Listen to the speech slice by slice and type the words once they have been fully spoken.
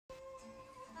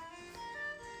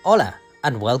Hola,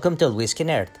 and welcome to Whiskey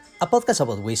Nerd, a podcast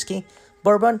about whiskey,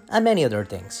 bourbon, and many other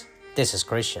things. This is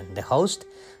Christian, the host,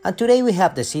 and today we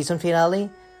have the season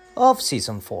finale of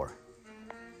Season 4,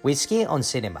 Whiskey on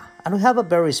Cinema, and we have a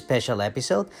very special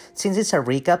episode since it's a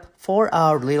recap for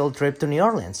our little trip to New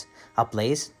Orleans, a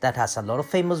place that has a lot of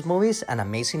famous movies and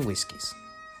amazing whiskeys.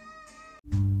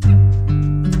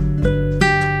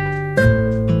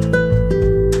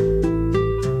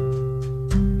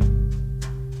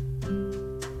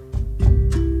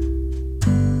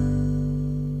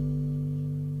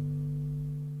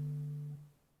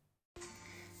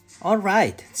 All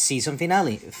right, season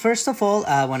finale. First of all,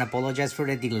 I want to apologize for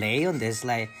the delay on this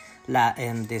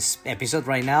in this episode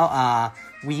right now.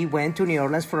 We went to New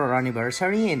Orleans for our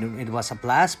anniversary and it was a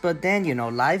blast, but then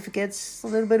life gets a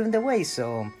little bit in the way.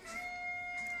 So,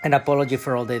 an apology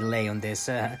for all the delay on this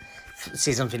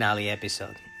season finale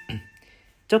episode.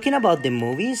 Talking about the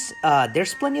movies,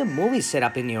 there's plenty of movies set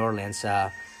up in New Orleans.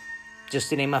 Just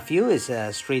to name a few is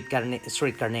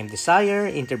Streetcar Named Desire,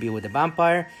 Interview with the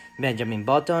Vampire, Benjamin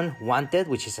Button, Wanted,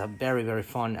 which is a very, very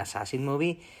fun assassin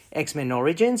movie, X-Men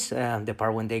Origins, the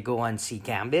part when they go and see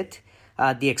Gambit,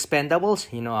 The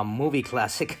Expendables, a movie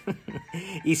classic,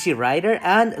 Easy Rider,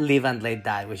 and Live and Let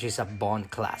Die, which is a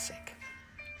Bond classic.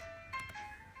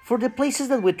 For the places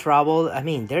that we travel,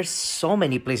 there's so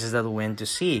many places that we went to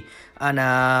see.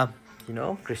 And,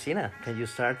 Christina, can you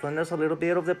start telling us a little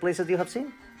bit of the places you have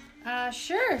seen?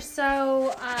 Sure.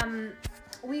 So,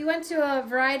 we went to a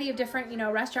variety of different,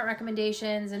 restaurant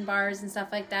recommendations and bars and stuff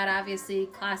like that. Obviously,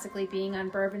 classically being on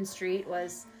Bourbon Street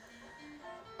was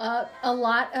a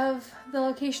lot of the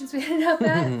locations we ended up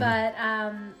at. But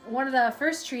one of the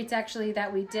first treats actually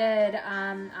that we did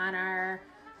on our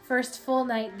first full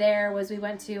night there was we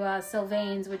went to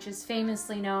Sylvain's, which is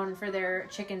famously known for their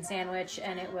chicken sandwich,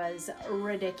 and it was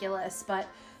ridiculous. But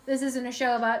this isn't a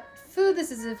show about food.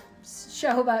 This is a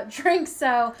show about drinks.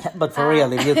 So, but for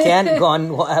real, if you can go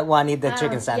and eat the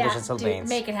chicken sandwich at Sylvain's,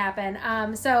 make it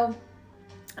happen. So,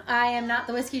 I am not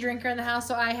the whiskey drinker in the house,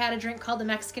 so I had a drink called the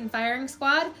Mexican Firing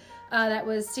Squad. That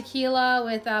was tequila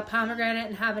with pomegranate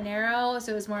and habanero.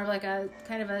 So it was more of like a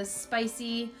kind of a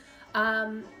spicy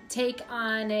take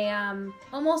on a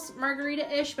almost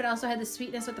margarita-ish, but also had the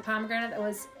sweetness with the pomegranate that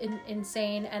was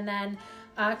insane. And then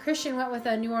Christian went with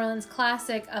a New Orleans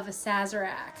classic of a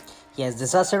Sazerac. Yes, the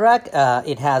Sazerac,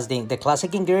 it has the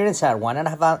classic ingredients are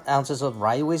 1.5 ounces of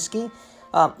rye whiskey.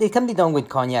 It can be done with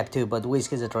cognac too, but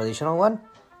whiskey is the traditional one.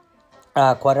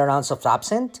 1/4 ounce of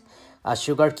absinthe, a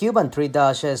sugar cube, and 3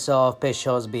 dashes of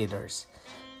Peychaud's bitters.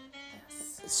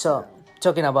 Yes. So,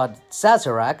 talking about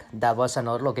Sazerac, that was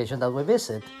another location that we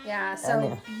visited. Yeah,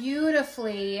 so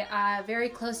beautifully, very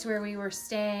close to where we were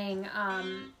staying,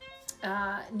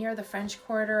 near the French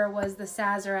Quarter was the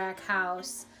Sazerac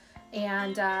house.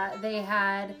 And they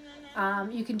had,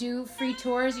 you can do free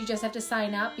tours. You just have to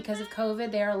sign up because of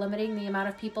COVID. They are limiting the amount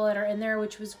of people that are in there,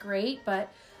 which was great. But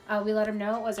we let them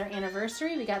know it was our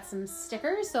anniversary. We got some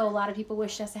stickers. So a lot of people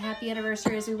wished us a happy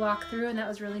anniversary as we walked through. And that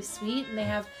was really sweet. And they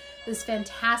have this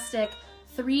fantastic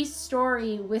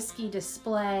 3-story whiskey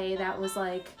display that was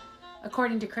like,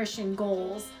 according to Christian,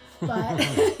 goals.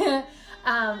 But...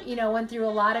 went through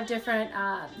a lot of different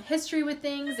history with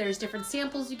things. There's different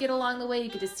samples you get along the way. You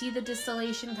get to see the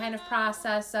distillation kind of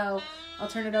process. So I'll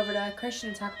turn it over to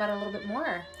Christian to talk about it a little bit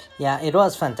more. Yeah, it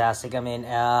was fantastic.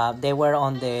 They were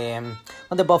on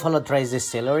the Buffalo Trace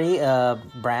Distillery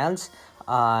brands,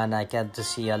 and I got to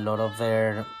see a lot of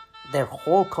their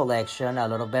whole collection, a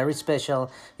lot of very special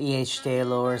E.H.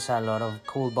 Taylors, a lot of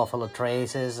cool Buffalo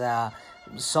Traces,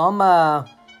 some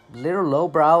little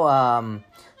lowbrow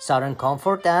Southern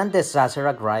Comfort, and the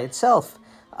Sazerac Rye itself.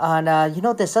 And,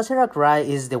 the Sazerac Rye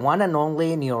is the one and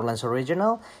only New Orleans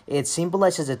original. It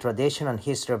symbolizes the tradition and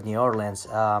history of New Orleans.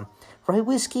 Rye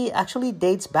whiskey actually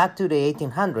dates back to the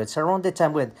 1800s, around the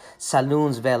time when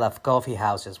saloons developed coffee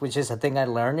houses, which is a thing I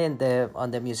learned on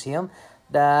the museum,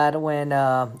 that when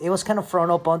it was kind of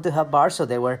frowned upon to have bars, so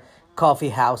they were coffee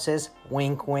houses,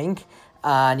 wink, wink.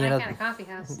 And kind of coffee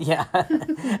house. Yeah,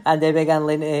 and they began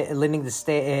leading the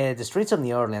streets of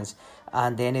New Orleans,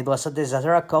 and then it was at the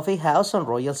Sazerac Coffee House on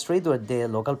Royal Street where the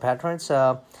local patrons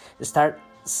start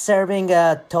serving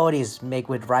toddies made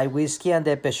with rye whiskey and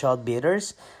the Peychaud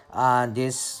bitters, and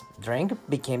this drink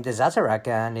became the Sazerac,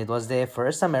 and it was the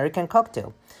first American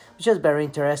cocktail, which is very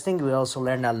interesting. We also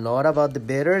learned a lot about the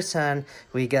bitters, and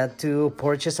we got to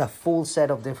purchase a full set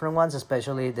of different ones,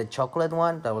 especially the chocolate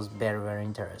one. That was very, very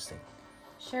interesting.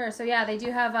 Sure. So yeah, they do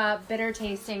have a bitter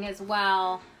tasting as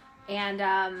well, and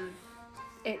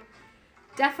it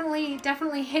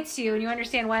definitely hits you, and you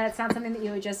understand why that's not something that you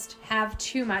would just have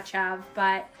too much of.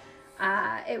 But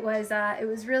It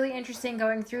was really interesting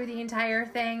going through the entire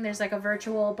thing. There's like a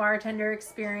virtual bartender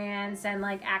experience and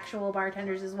like actual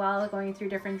bartenders as well going through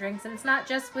different drinks. And it's not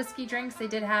just whiskey drinks. They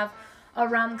did have a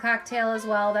rum cocktail as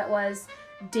well that was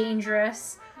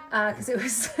dangerous because it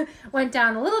was went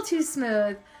down a little too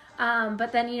smooth.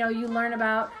 But then, you learn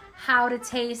about how to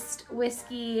taste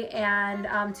whiskey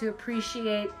and to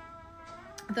appreciate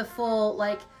the full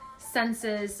like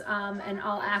senses and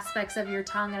all aspects of your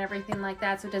tongue and everything like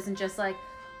that, so it doesn't just like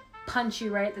punch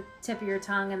you right at the tip of your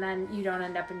tongue and then you don't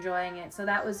end up enjoying it. So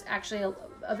that was actually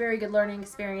a very good learning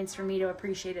experience for me to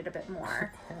appreciate it a bit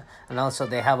more. And also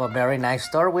they have a very nice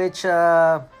store, which it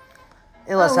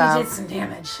was we did some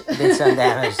damage. Did some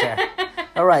damage there.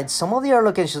 All right, some of the other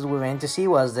locations we went to see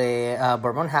was the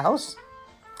Bourbon House.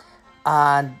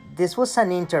 And this was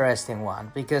an interesting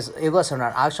one because it was on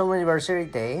an actual anniversary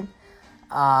day.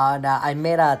 And I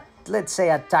made let's say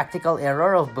a tactical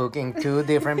error of booking two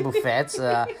different buffets.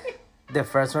 The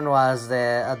first one was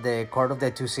the Court of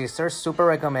the Two Sisters, super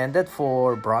recommended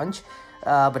for brunch,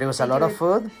 but it was a lot of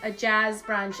food. A jazz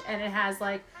brunch, and it has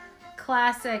like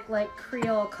classic like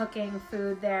Creole cooking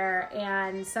food there,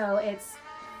 and so it's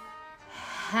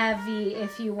heavy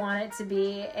if you want it to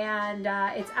be, and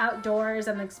it's outdoors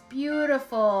on this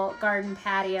beautiful garden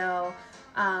patio.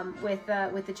 With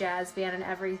the jazz band and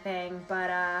everything, but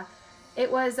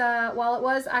it was while it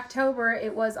was October,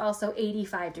 it was also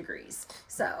 85 degrees.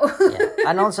 So yeah.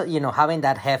 And also, having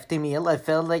that hefty meal, I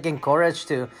felt like encouraged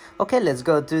to let's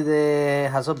go to the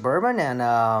House of Bourbon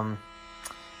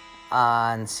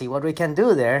and see what we can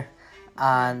do there.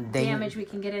 And damage we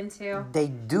can get into. They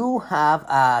do have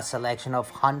a selection of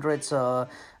hundreds or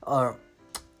I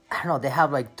don't know. They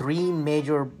have like 3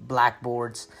 major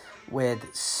blackboards with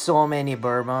so many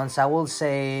bourbons. I was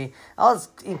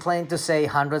inclined to say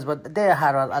hundreds, but they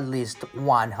had at least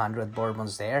 100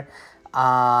 bourbons there.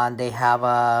 And they have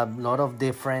a lot of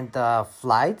different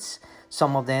flights,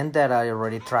 some of them that I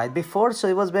already tried before. So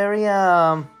it was very,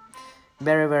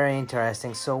 very, very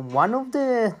interesting. So one of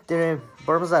the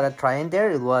bourbons that I tried in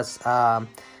there, it was a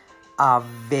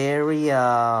very,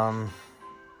 a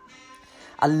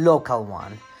local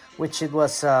one, which it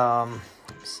was, let me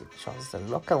see which one's the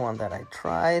local one that I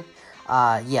tried.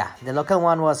 The local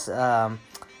one was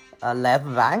Left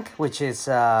Bank, which is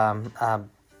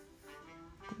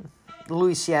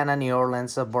Louisiana, New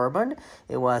Orleans bourbon.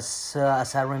 It was,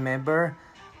 as I remember,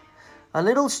 a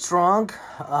little strong,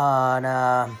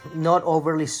 not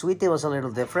overly sweet. It was a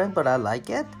little different, but I like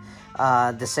it.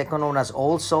 The second one was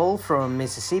Old Soul from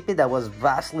Mississippi. That was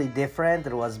vastly different.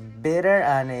 It was bitter,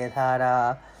 and it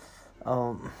had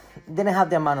didn't have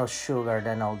the amount of sugar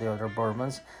than all the other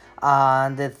bourbons.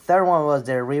 And the third one was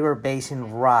the River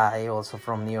Basin Rye, also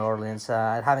from New Orleans.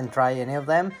 I haven't tried any of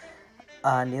them,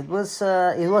 and it was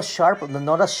sharp,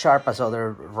 not as sharp as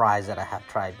other ryes that I have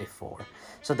tried before.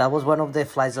 So that was one of the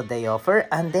flights that they offer.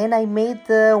 And then I made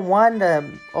one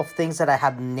of things that I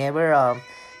have never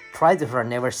tried before,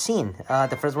 never seen.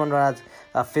 The first one was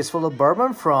a Fistful of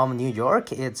Bourbon from New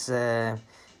York. It's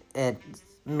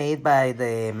made by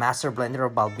the master blender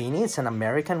of Balvenie. It's an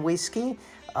American whiskey.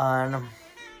 And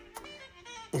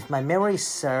if my memory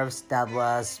serves, that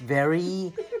was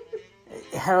it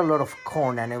had a lot of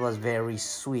corn and it was very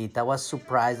sweet. I was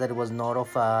surprised that it was not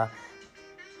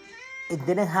it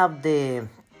didn't have the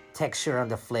texture and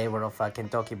the flavor of a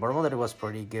Kentucky bourbon, but it was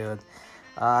pretty good.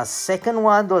 Second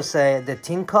one was the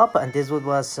Tin Cup, and this one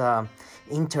was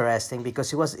interesting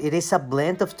because it is a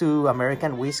blend of 2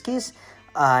 American whiskeys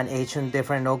and aged in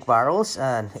different oak barrels,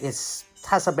 and it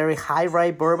has a very high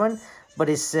rye bourbon, but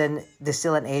it's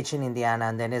distilled and aged in Indiana,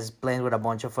 and then it's blended with a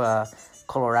bunch of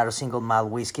Colorado single malt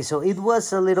whiskey. So it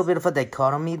was a little bit of a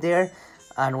dichotomy there.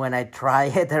 And when I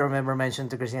tried it, I remember mentioning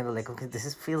to Christina, like, okay,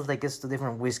 feels like it's 2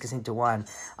 different whiskeys into one.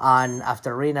 And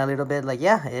after reading a little bit, like,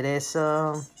 yeah, it is.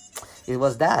 It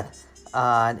was that.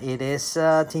 And it is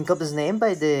Tin Cup is named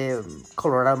by the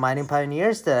Colorado mining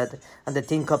pioneers and the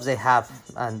tin cups they have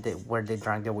and where they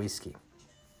drank the whiskey.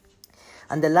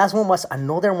 And the last one was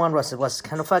another one. It was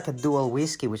kind of like a dual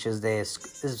whiskey, which is the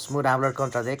Smooth Ambler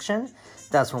Contradiction.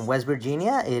 That's from West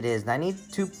Virginia. It is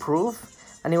 92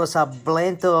 proof, and it was a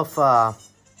blend of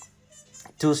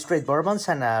 2 straight bourbons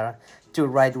and 2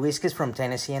 rye whiskeys from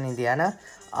Tennessee and Indiana.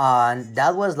 And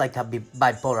that was like a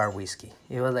bipolar whiskey.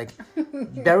 It was like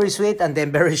very sweet and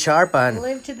then very sharp. And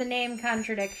live to the name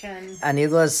contradiction. And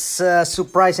it was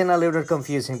surprising, a little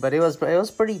confusing, but it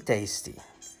was pretty tasty.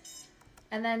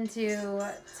 And then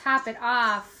to top it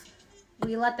off,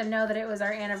 we let them know that it was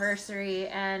our anniversary,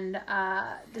 and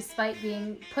despite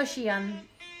being pushy on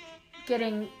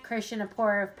getting Christian a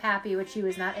pour of Pappy, which he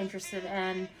was not interested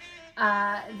in,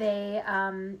 they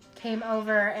came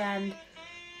over and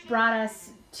brought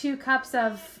us 2 cups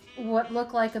of what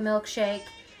looked like a milkshake,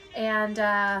 and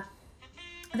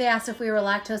they asked if we were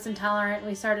lactose intolerant.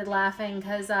 We started laughing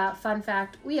because, fun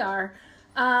fact, we are.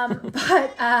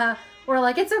 But we're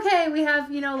like, it's okay. We have,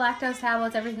 lactose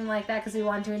tablets, everything like that, because we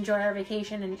wanted to enjoy our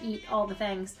vacation and eat all the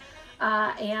things.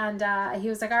 And he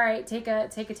was like, all right, take a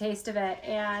taste of it.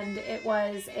 And it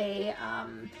was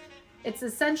it's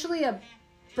essentially a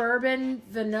bourbon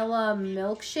vanilla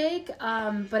milkshake,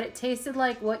 but it tasted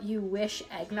like what you wish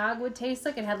eggnog would taste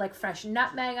like. It had like fresh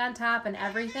nutmeg on top and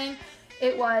everything.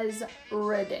 It was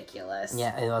ridiculous.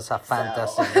 Yeah, it was a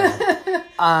fantastic one.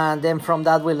 And then from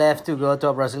that we left to go to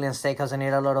a Brazilian steakhouse and eat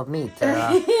a lot of meat.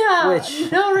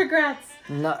 Which no regrets.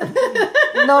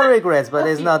 No regrets, but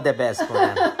it's not the best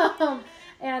one.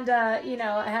 And I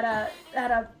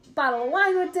had a bottle of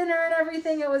wine with dinner and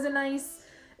everything. It was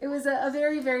a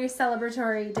very, very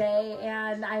celebratory day,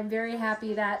 and I'm very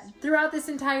happy that throughout this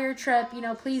entire trip,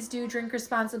 please do drink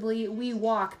responsibly. We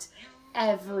walked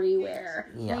everywhere.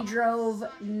 Yeah. We drove,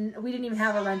 we didn't even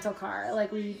have a rental car.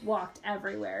 Like, we walked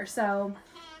everywhere. So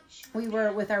we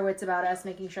were with our wits about us,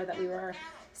 making sure that we were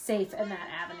safe in that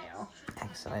avenue.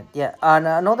 Excellent. Yeah. And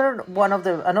another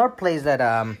place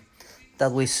that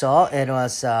we saw, it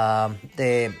was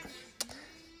the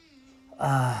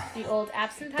old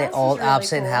Absinthe House. The old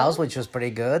Absinthe House, which was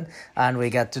pretty good, and we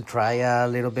got to try a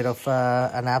little bit of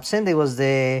an absinthe. It was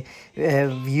the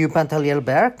Vieux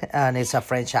Pantaleilberg, and it's a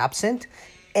French absinthe,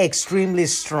 extremely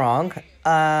strong,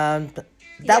 and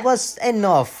that was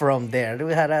enough from there.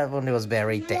 We had one that was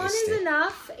very tasty. One is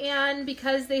enough, and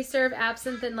because they serve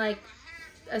absinthe in like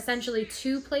essentially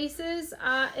 2 places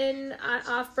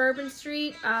off Bourbon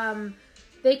Street,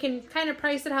 they can kind of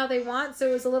price it how they want. So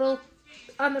it was a little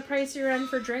on the pricier end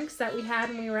for drinks that we had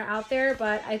when we were out there,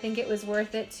 but I think it was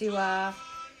worth it to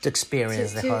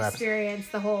experience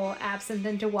the whole absinthe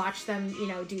and to watch them,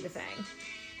 do the thing.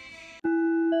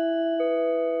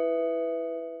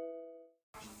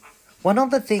 One of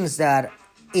the things that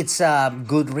it's a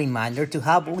good reminder to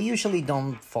have, we usually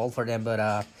don't fall for them, but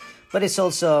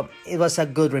it was a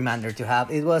good reminder to have.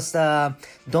 It was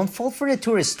don't fall for the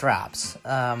tourist traps.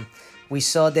 We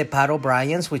saw the Pat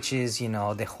O'Brien's, which is,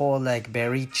 the whole, like,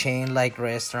 very chain-like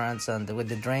restaurants and with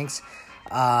the drinks.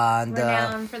 And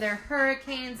renowned for their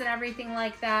hurricanes and everything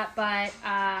like that, but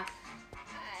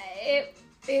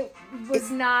it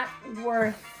was not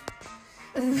worth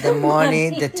the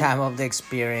money, the time of the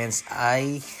experience.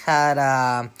 I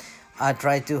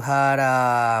tried to have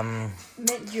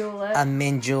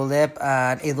mint julep,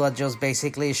 and it was just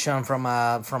basically shown from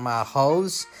a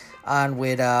hose and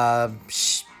with a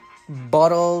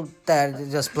bottle that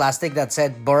just plastic that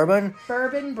said bourbon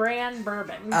brand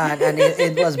bourbon, and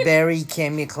it was very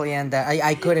chemically, and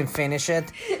I couldn't finish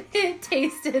it. It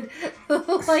tasted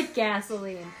like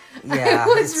gasoline. Yeah,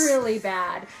 it was really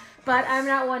bad, but I'm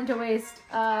not one to waste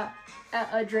a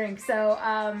drink, so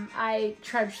I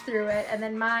trudged through it, and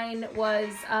then mine was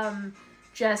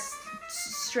just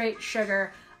straight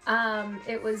sugar.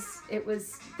 It was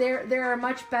there are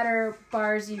much better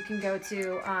bars you can go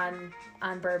to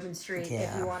on Bourbon Street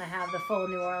if you want to have the full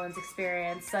New Orleans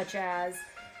experience, such as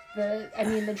the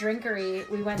Drinkery.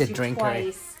 We went to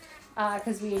twice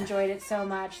because we enjoyed it so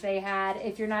much. They had,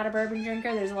 if you're not a bourbon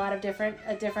drinker, there's a lot of different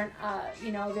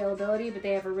availability, but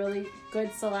they have a really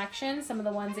good selection. Some of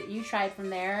the ones that you tried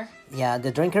from there. Yeah,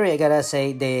 the Drinkery, I gotta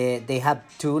say, they have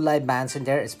 2 live bands in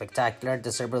there. It's spectacular.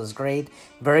 The service was great.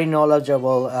 Very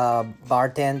knowledgeable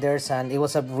bartenders, and it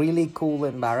was a really cool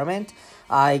environment.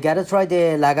 I gotta try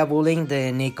the Lagavulin,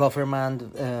 the Nick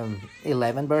Offerman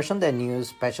 11 version, the new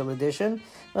special edition.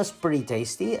 It was pretty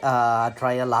tasty. I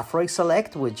tried a Lafroig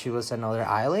Select, which was another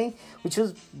ale, which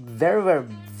was very, very,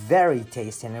 very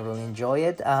tasty, and I really enjoy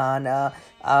it. And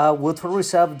Woodford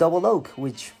Reserve Double Oak,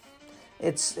 which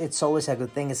it's always a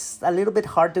good thing. It's a little bit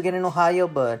hard to get in Ohio,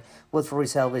 but Woodford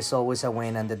Reserve is always a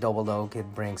win, and the Double Oak,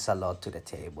 it brings a lot to the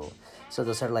table. So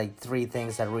those are like 3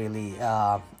 things that really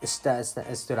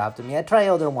stood out to me. I tried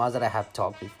other ones that I have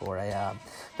talked before,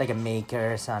 like a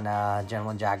Makers and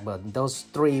General Jack, but those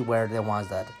 3 were the ones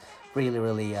that really,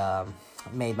 really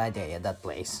made my day at that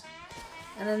place.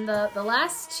 And then the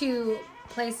last 2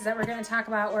 places that we're going to talk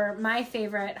about were my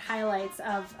favorite highlights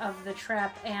of the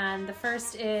trip, and the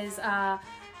first is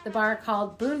the bar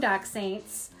called Boondock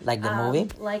Saints. Like the movie?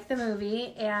 Like the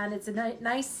movie, and it's a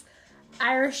nice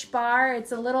Irish bar.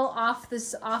 It's a little off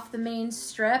the main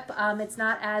strip. It's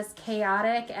not as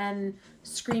chaotic and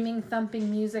screaming,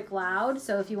 thumping music loud.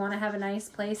 So if you want to have a nice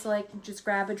place, like just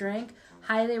grab a drink,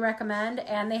 highly recommend.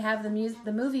 And they have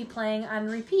the movie playing on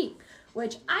repeat,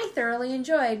 which I thoroughly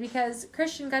enjoyed because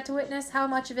Christian got to witness how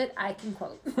much of it I can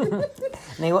quote.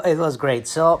 It was great.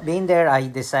 So being there, I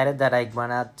decided that I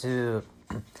wanted to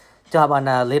have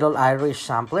a little Irish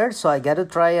sampler. So I got to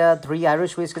try 3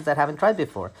 Irish whiskeys that I haven't tried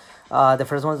before. The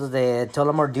first one was the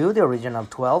Tullamore Dew, the original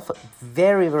 12.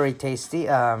 Very, very tasty.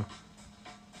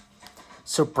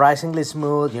 Surprisingly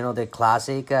smooth, the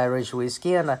classic Irish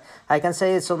whiskey. And I can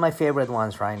say it's one of my favorite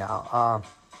ones right now.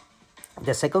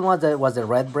 The second one was the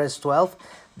Redbreast 12.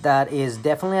 That is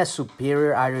definitely a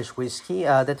superior Irish whiskey.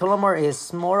 The Tullamore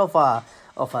is more of a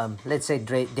let's say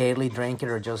daily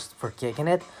drinker or just for kicking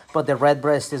it. But the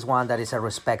Redbreast is one that is a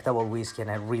respectable whiskey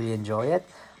and I really enjoy it.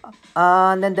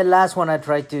 And then the last one I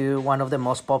tried one of the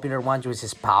most popular ones, which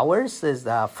is Powers, is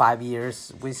the 5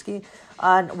 years whiskey,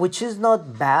 and which is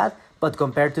not bad, but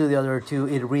compared to the other two,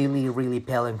 it really, really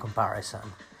pale in comparison.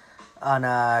 And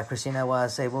Christina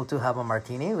was able to have a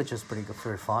martini, which was pretty good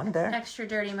for fun there. Extra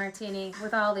dirty martini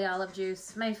with all the olive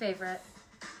juice, my favorite.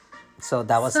 So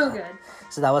that was so good.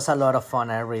 So that was a lot of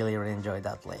fun. I really, really enjoyed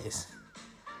that place.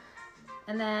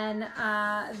 And then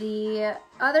the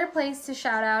other place to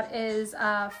shout out is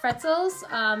Fretzels.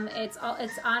 It's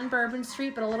on Bourbon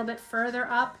Street, but a little bit further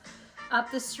up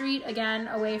the street, again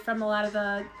away from a lot of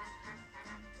the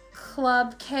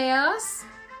club chaos.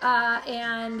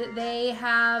 And they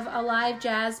have a live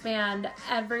jazz band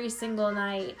every single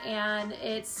night, and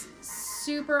it's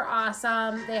super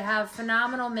awesome. They have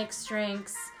phenomenal mixed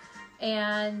drinks,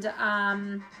 and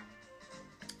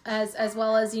as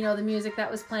well as the music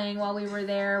that was playing while we were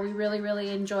there. We really, really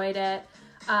enjoyed it.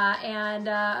 And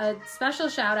a special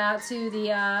shout out to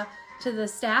the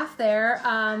staff there.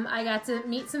 I got to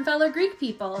meet some fellow Greek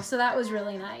people, so that was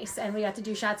really nice, and we got to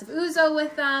do shots of ouzo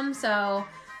with them, so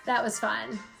that was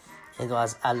fun. It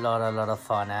was a lot of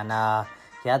fun. And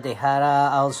they had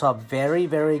also a very,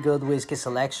 very good whiskey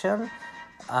selection.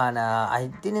 And I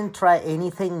didn't try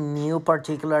anything new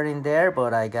particular in there,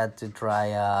 but I got to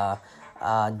try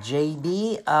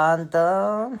JB and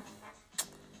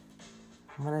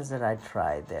what is it I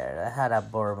tried there? I had a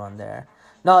bourbon there.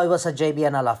 No, it was a JB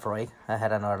and a Lafroy. I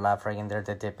had another Lafroy in there,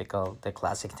 the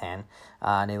classic 10.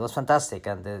 And it was fantastic.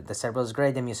 And the service was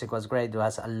great. The music was great. It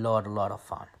was a lot of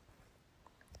fun.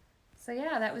 So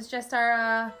yeah, that was just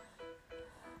our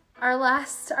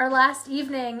last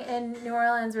evening in New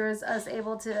Orleans. Was us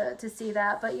able to see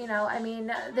that. But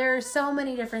there's so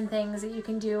many different things that you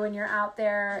can do when you're out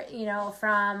there.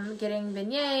 From getting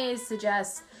beignets to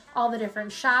just all the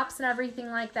different shops and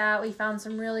everything like that. We found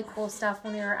some really cool stuff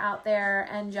when we were out there,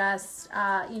 and just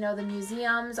the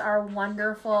museums are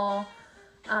wonderful.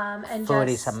 And food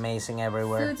is amazing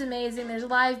everywhere. Food's amazing. There's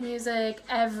live music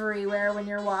everywhere when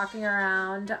you're walking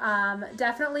around.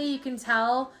 Definitely you can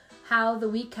tell how the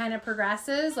week kind of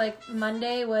progresses. Like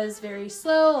Monday was very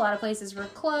slow. A lot of places were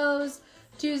closed.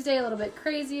 Tuesday a little bit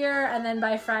crazier. And then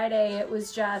by Friday it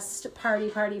was just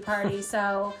party.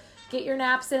 So get your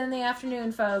naps in the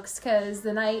afternoon, folks, because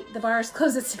the bars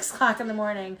close at 6 o'clock in the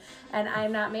morning, and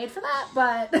I'm not made for that,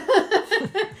 but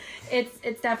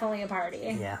it's definitely a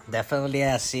party. Yeah, definitely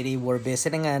a city worth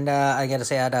visiting, and I gotta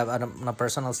say, on a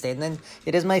personal statement,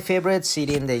 it is my favorite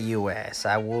city in the U.S.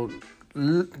 I will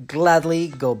gladly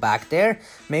go back there.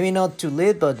 Maybe not to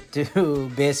live, but to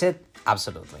visit,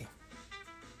 absolutely.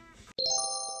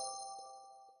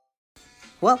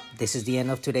 Well, this is the end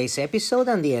of today's episode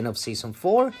and the end of Season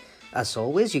 4. As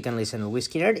always, you can listen to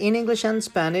Whiskey Nerd in English and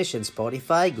Spanish in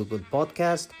Spotify, Google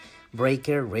Podcast,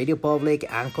 Breaker, Radio Public,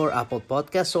 Anchor, Apple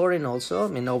Podcasts, or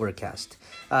also in Overcast.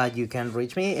 You can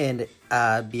reach me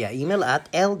via email at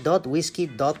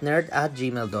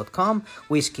l.whiskey.nerd@gmail.com,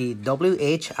 whiskey,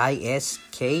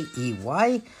 WHISKEY,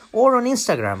 or on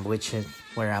Instagram, which is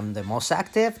where I'm the most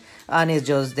active, and it's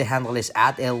just the handle is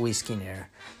at lwhiskeyner.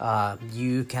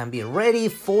 You can be ready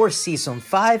for Season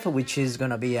 5, which is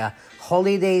going to be a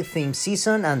holiday-themed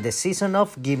season and the season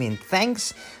of giving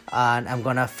thanks. And I'm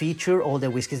going to feature all the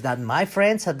whiskeys that my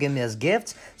friends have given me as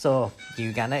gifts. So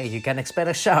you can expect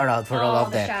a shout-out for all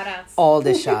of them. All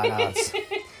the shout-outs.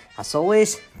 As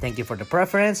always, thank you for the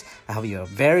preference. I hope you a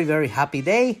very, very happy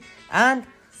day. And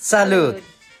salud!